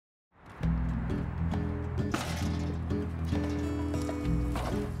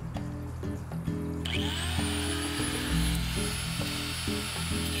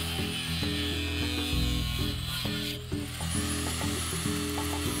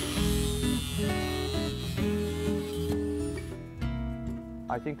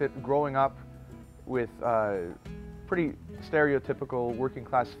I think that growing up with pretty stereotypical working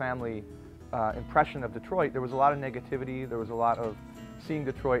class family impression of Detroit, there was a lot of negativity, there was a lot of seeing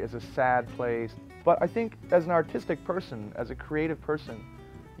Detroit as a sad place. But I think as an artistic person, as a creative person,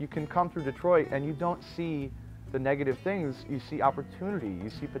 you can come through Detroit and you don't see the negative things, you see opportunity, you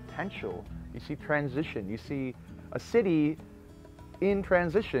see potential, you see transition, you see a city in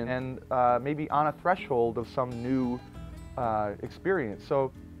transition and maybe on a threshold of some new experience.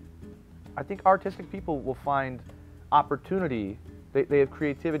 So I think artistic people will find opportunity, they have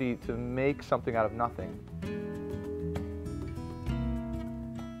creativity to make something out of nothing.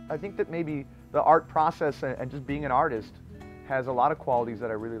 I think that maybe the art process and just being an artist has a lot of qualities that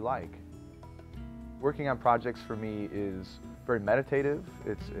I really like. Working on projects for me is very meditative.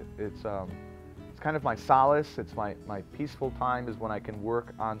 It's kind of my solace. It's my peaceful time is when I can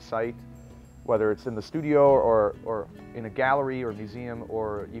work on site, whether it's in the studio or in a gallery or museum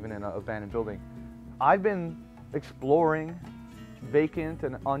or even in an abandoned building. I've been exploring vacant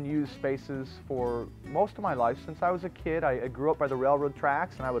and unused spaces for most of my life. Since I was a kid, I grew up by the railroad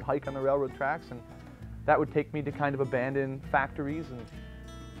tracks, and I would hike on the railroad tracks, and that would take me to kind of abandoned factories.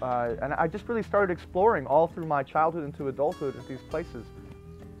 And I just really started exploring all through my childhood into adulthood at these places.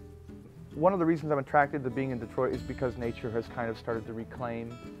 One of the reasons I'm attracted to being in Detroit is because nature has kind of started to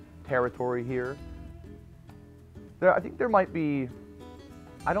reclaim territory here. I think there might be,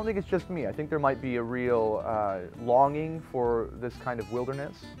 I don't think it's just me, I think there might be a real longing for this kind of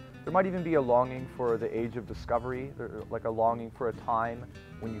wilderness. There might even be a longing for the age of discovery, like a longing for a time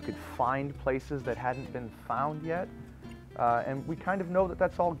when you could find places that hadn't been found yet. And we kind of know that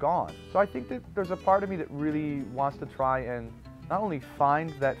that's all gone. So I think that there's a part of me that really wants to try and not only find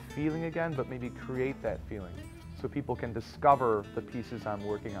that feeling again, but maybe create that feeling so people can discover the pieces I'm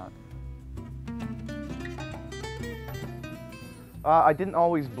working on. I didn't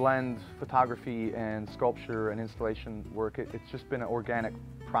always blend photography and sculpture and installation work. It's just been an organic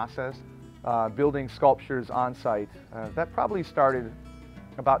process. Building sculptures on site, that probably started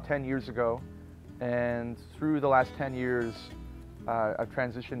about 10 years ago. And through the last 10 years, I've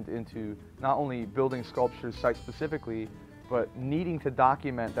transitioned into not only building sculptures site-specifically, but needing to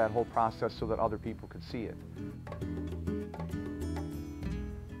document that whole process so that other people could see it.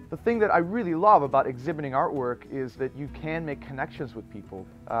 The thing that I really love about exhibiting artwork is that you can make connections with people.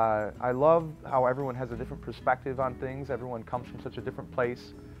 I love how everyone has a different perspective on things. Everyone comes from such a different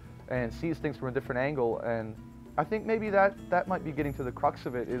place and sees things from a different angle. And I think maybe that might be getting to the crux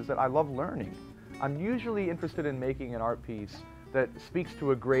of it, is that I love learning. I'm usually interested in making an art piece that speaks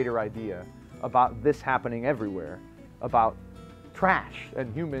to a greater idea about this happening everywhere, about trash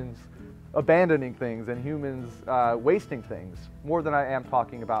and humans abandoning things and humans wasting things, more than I am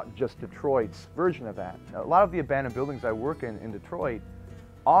talking about just Detroit's version of that. A lot of the abandoned buildings I work in Detroit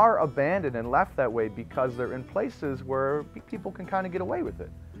are abandoned and left that way because they're in places where people can kind of get away with it.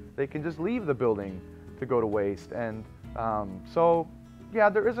 They can just leave the building to go to waste. And so yeah,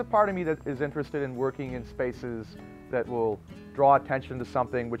 there is a part of me that is interested in working in spaces that will draw attention to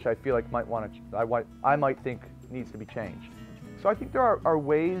something which I feel like I might think needs to be changed. So I think there are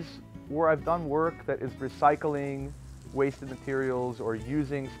ways where I've done work that is recycling wasted materials or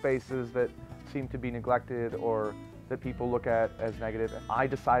using spaces that seem to be neglected or that people look at as negative. I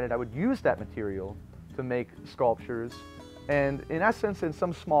decided I would use that material to make sculptures and, in essence, in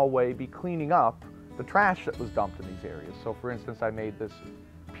some small way, be cleaning up the trash that was dumped in these areas. So for instance, I made this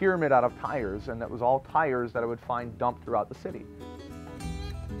pyramid out of tires, and that was all tires that I would find dumped throughout the city.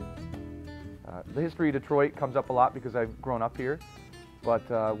 The history of Detroit comes up a lot because I've grown up here,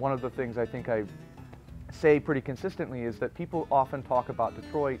 but one of the things I think I say pretty consistently is that people often talk about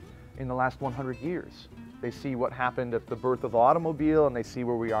Detroit in the last 100 years. They see what happened at the birth of the automobile, and they see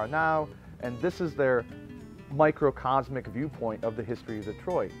where we are now, and this is their microcosmic viewpoint of the history of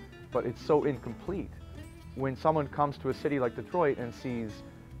Detroit. But it's so incomplete. When someone comes to a city like Detroit and sees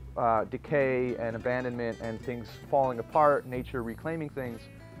decay and abandonment and things falling apart, nature reclaiming things,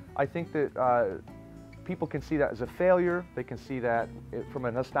 I think that people can see that as a failure. They can see that from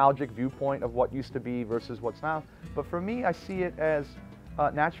a nostalgic viewpoint of what used to be versus what's now. But for me, I see it as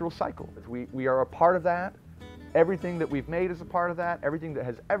a natural cycle. We are a part of that. Everything that we've made is a part of that. Everything that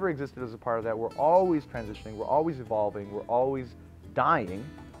has ever existed is a part of that. We're always transitioning. We're always evolving. We're always dying.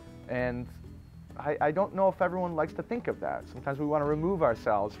 And I don't know if everyone likes to think of that. Sometimes we want to remove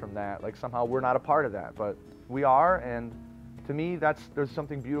ourselves from that, like somehow we're not a part of that, but we are, and to me there's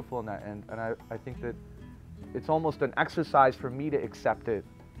something beautiful in that, and I think that it's almost an exercise for me to accept it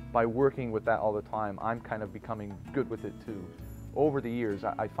by working with that all the time. I'm kind of becoming good with it too. Over the years,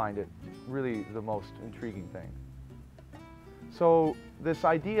 I find it really the most intriguing thing. So this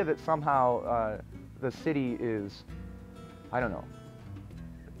idea that somehow the city is, I don't know,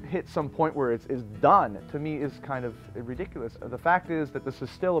 hit some point where it's done, to me is kind of ridiculous. The fact is that this is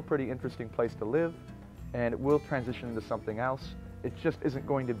still a pretty interesting place to live, and it will transition into something else. It just isn't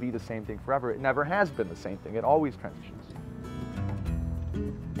going to be the same thing forever. It never has been the same thing. It always transitions.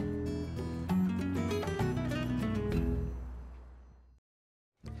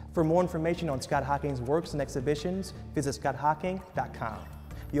 For more information on Scott Hocking's works and exhibitions, visit scotthocking.com.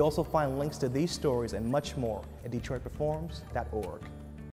 You'll also find links to these stories and much more at DetroitPerforms.org.